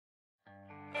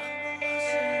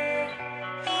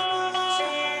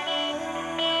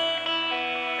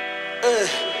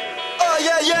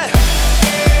yeah.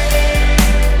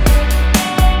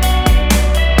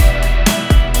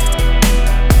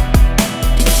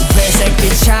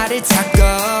 회색빛 차를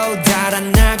타고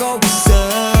달아나고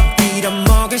있어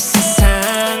빌어먹을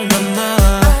세상 넘어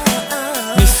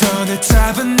네 손을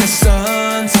잡은 내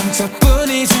손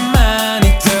상처뿐이지만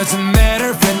it doesn't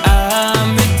matter when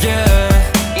I'm with you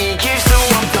이길 수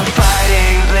없던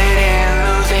fighting, bleeding,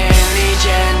 losing 이젠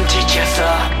지쳐서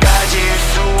가질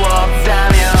수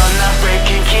없다면 I'm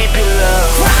breaking, keep it low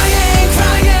Crying,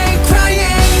 crying,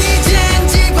 crying 이젠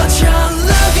집어쳐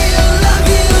Love you, love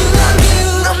you, love you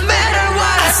No matter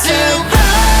what I do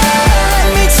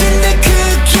미친 듯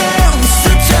크게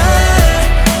웃어줘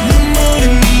눈물은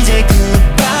이제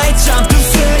goodbye Jump to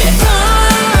sleep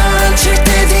절대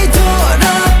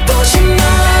뒤돌아보지 마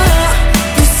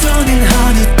내 손엔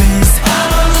honey bees I'm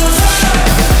a loser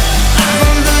I'm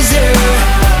a loser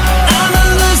I'm a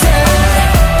loser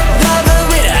Lover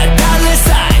with a dollar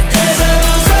sign is a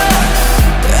loser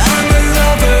I'm a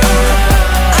lover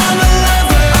I'm a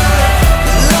lover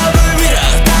Lover with a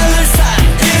dollar sign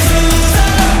is a loser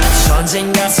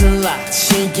언젠가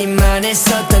슬라치기만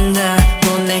했었던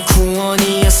나넌 내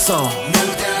구원이었어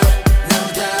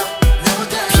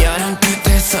변한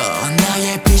끝에서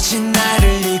나의 빛이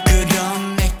나를 이끌어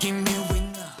Making me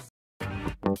win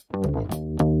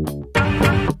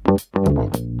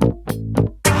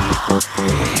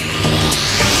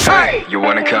Hey, you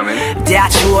wanna come in? 다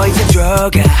추워 이제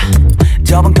들어가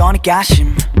좁은 거니까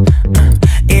심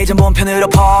이제 몸편으로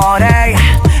보내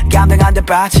감당 안 돼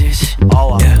빠지지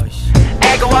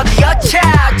애가 어디였자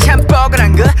참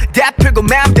뻐근한 거 다 풀고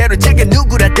마음대로 즐겨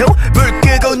누구라도 불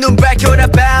끄고 눈 밝혀라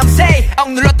밤새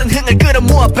억눌렀던 흥을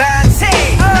끌어모아 밤새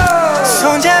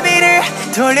손잡이를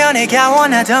돌려내가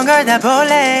원하던 걸 다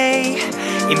볼래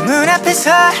이 문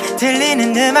앞에서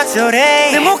들리는 음악 소리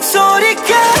내 목소리가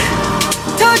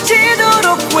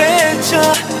터지도록 외쳐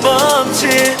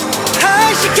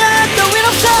멈칫할 시간 따윈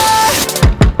없어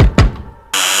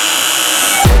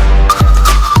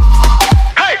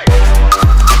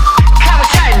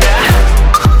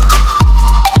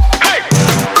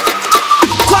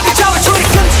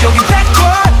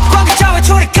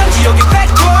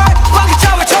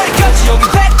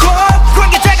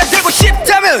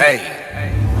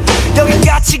여긴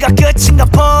가치가 끝인가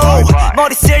보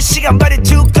머리 쓸 시간 빨리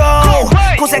두고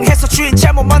고생해서 주인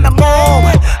잘못 만난 몸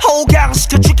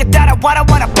호강시켜줄게 따라와라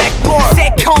와라 백보드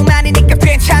새콤 아니니까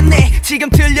괜찮네 지금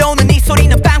들려오는 이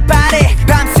소리는 빵빠레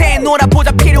밤새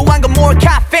놀아보자 필요한 건 more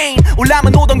caffeine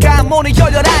올라면 오던가 문을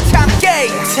열려라 참깨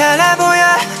달라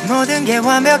보여 모든 게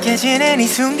완벽해지는 이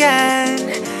순간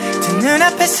두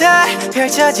눈앞에서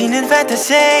펼쳐지는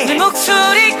판타지 내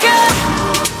목소리가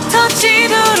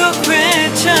터지도록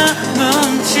외쳐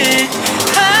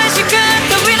멈칫할 시간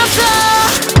따윈 없어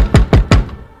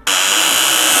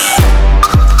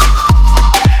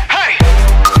Hey,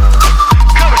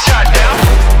 come and shut down.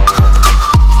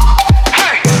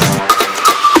 Hey,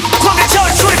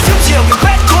 광개처럼 출입 금지 여긴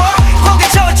bad boy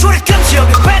광개처럼 출입 금지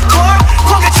여긴 bad boy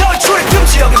광개처럼 출입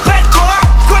금지 여긴 bad boy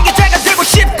관계자가 되고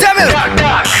싶다면 knock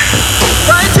knock.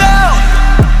 Find out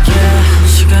yeah,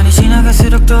 시간이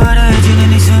지나갈수록 더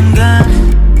알아해지는 이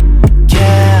순간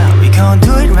Yeah, we gon'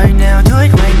 do it right now, do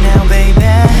it right now, baby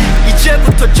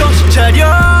이제부터 정신 차려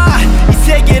이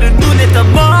세계를 눈에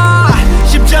담아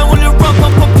심장 울려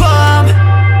럼럼럼럼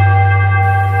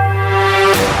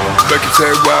Make it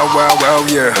say wow wow wow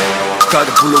yeah.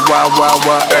 다들 불러 wow wow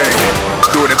wow ay.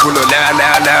 노래 불러 loud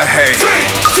loud loud hey. 3,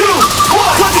 2,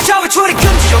 1 관계자와 출입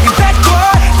금지 여긴 bad boy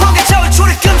관계자와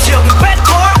출입 금지 여긴 bad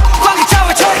boy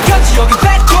관계자와 출입 금지 여긴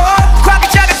bad boy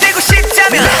관계자가 되고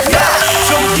싶다면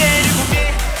좀 때리고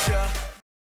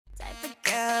Type of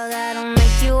girl that'll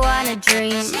make you wanna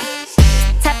dream.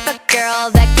 Type of girl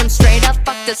that can straight up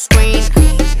fuck the screen.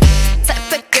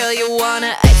 Type of girl you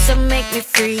wanna ice and make me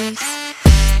freeze.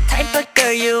 Type of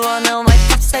girl you wanna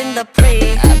wipe off in the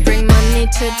pre. I bring money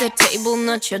to the table,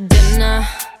 not your dinner.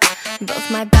 Both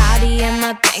my body and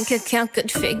my bank account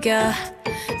could figure.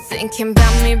 Thinking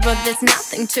about me, but there's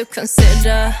nothing to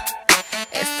consider.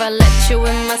 If I let you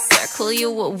in my circle, you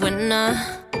a winner.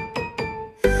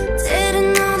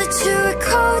 Didn't know that you were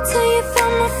cold till you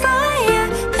found my fire.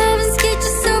 Heaven's gate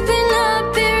just open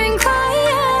up here and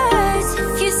quiet.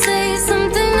 If you say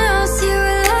something else, you're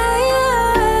a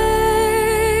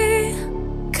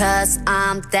liar. Cause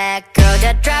I'm that girl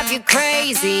that drive you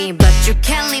crazy, but you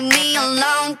can't leave me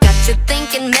alone. Got you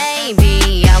thinking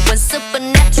maybe I was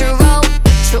supernatural,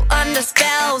 put you under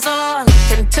spells or look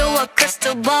into a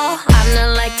crystal ball. I'm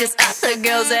not like these other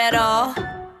girls at all.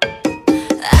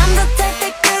 I'm the type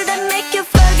of girl that make you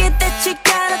forget that you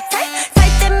got a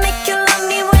type that make you love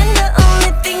me when the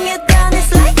only thing you've done is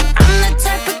lie.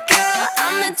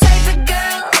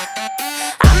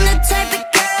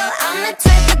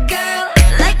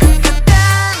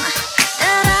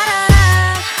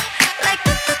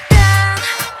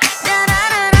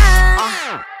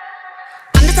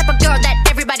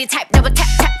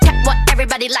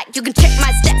 everybody like. You can check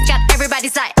my steps, got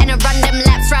everybody's eye, and I run them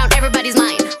laps round everybody's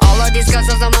mind. All of these girls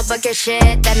on some bucket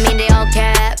shit, that mean they all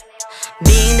cap.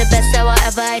 Being the best at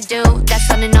whatever I do, that's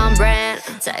something on brand.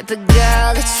 Type of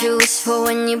girl that you wish for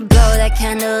when you blow that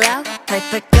candle out.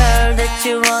 Type of girl that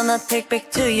you wanna take back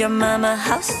to your mama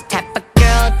house. Type of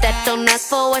girl that don't ask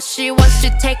for what she wants,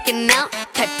 you taking out.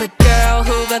 Type of girl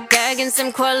who got bag and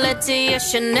some quality,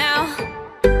 yes, Chanel.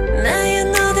 Now you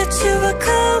know that you were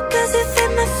cold, cause you fit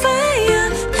my fire.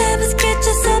 Heavens get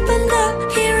just up and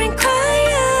up, hearing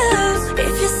choirs.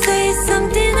 If you say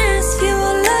something else, you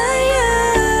a liar.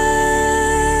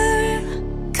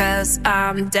 Cause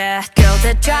I'm that girl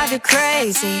that drive you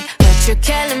crazy, but you're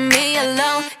killing me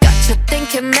alone. Got you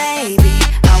thinking maybe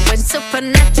I went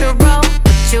supernatural,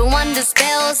 put you under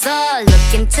spells or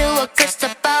look into a crystal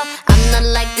ball. I'm not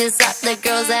like these other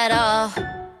girls at all.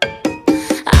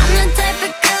 I'm the type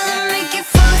of girl that make you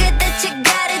forget that you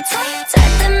got it tight.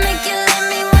 Type that make you let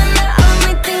me when the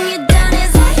only thing you done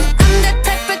is right. I'm the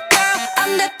type of girl,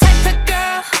 I'm the type of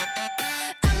girl,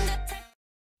 I'm the type.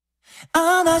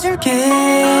 안아줄게,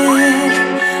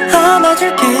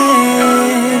 안아줄게.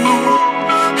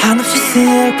 한없이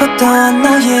슬펐던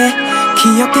너의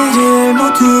기억들을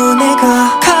모두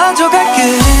내가 가져갈게.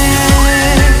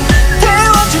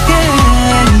 태워줄게,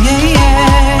 yeah,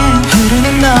 yeah. 흐르는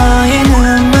너의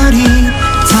눈물이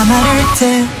다 마를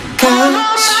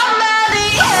때까지.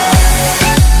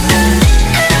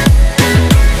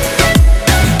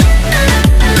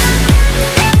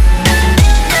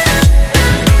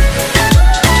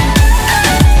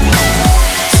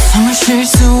 숨을 쉴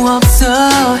수 없어,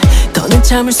 더는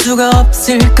참을 수가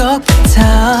없을 것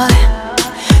같아.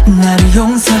 나를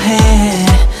용서해,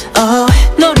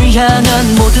 너를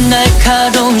향한 모든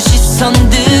날카로운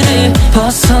시선들을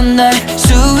벗어날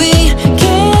수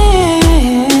있게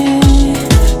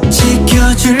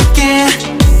지켜줄게,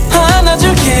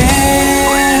 안아줄게,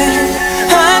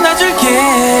 안아줄게.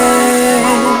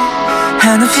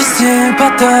 한없이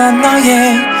슬펐던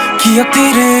너의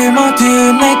기억들을 모두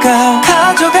내가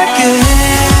가져갈게.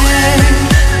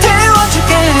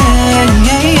 태워줄게,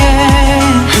 yeah,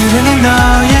 yeah. 흐르는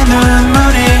너의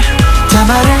눈물이 다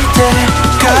마를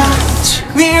때까지.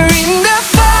 We're in the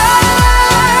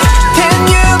fire, can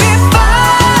you be fine?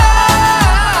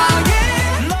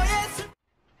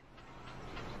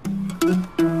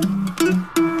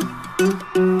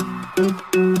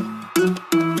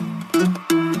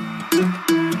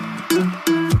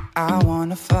 I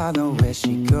wanna follow where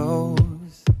she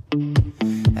goes.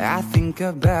 I think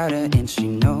about her and she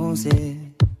knows it.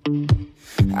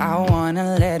 I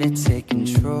wanna let it take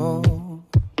control.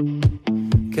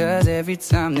 Cause every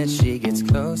time that she gets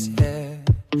close, yeah,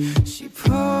 she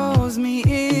pulls me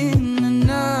in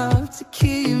enough to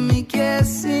keep me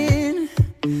guessing.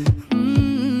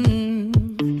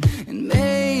 And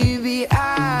maybe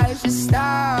I should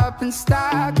stop and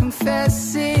start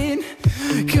confessing,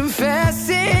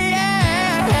 confessing,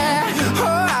 yeah.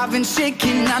 Oh, I've been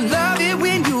shaking, I love it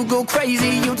when you go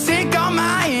crazy. You take all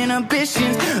my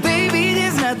inhibitions, baby,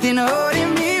 there's nothing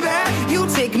holding me back. You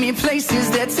take me places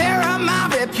that tear up my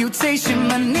reputation,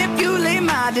 manipulate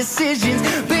my decisions,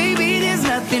 baby, there's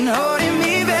nothing holding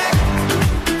me back.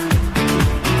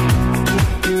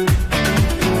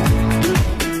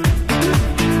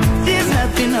 There's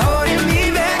nothing holding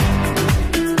me back.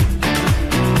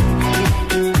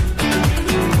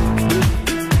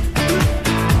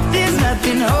 There's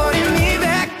nothing holding me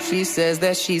back. She says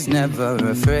that she's never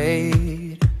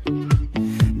afraid.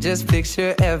 Just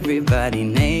picture everybody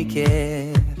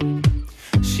naked.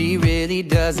 She really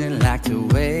doesn't like to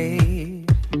wait.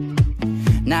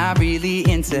 Not really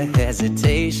into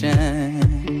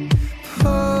hesitation.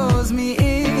 Pulls me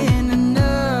in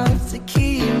enough to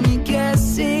keep me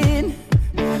guessing.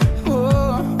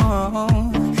 Oh,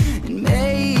 and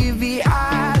maybe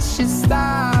I should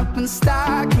stop and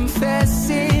start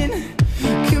confessing,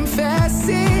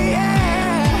 confessing,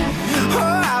 yeah.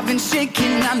 Oh, I've been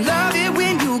shaking, I love it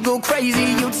when you go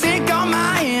crazy. You take all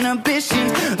my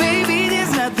inhibitions, baby,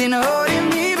 there's nothing holding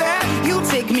me back. You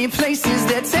take me places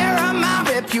that tear up my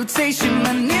reputation,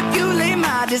 manipulate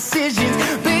my decisions,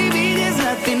 baby, there's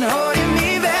nothing holding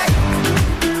me back.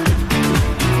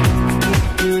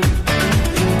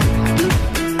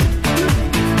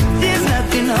 There's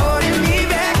nothing holding me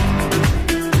back.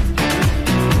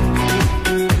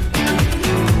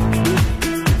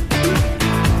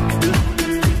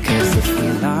 Cause if we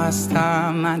lost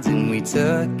our minds and we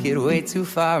took it way too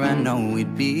far, I know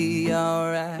we'd be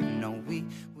alright. No, we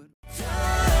would.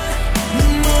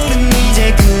 눈물은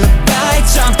이제 goodbye.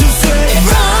 Time to say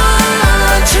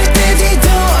run.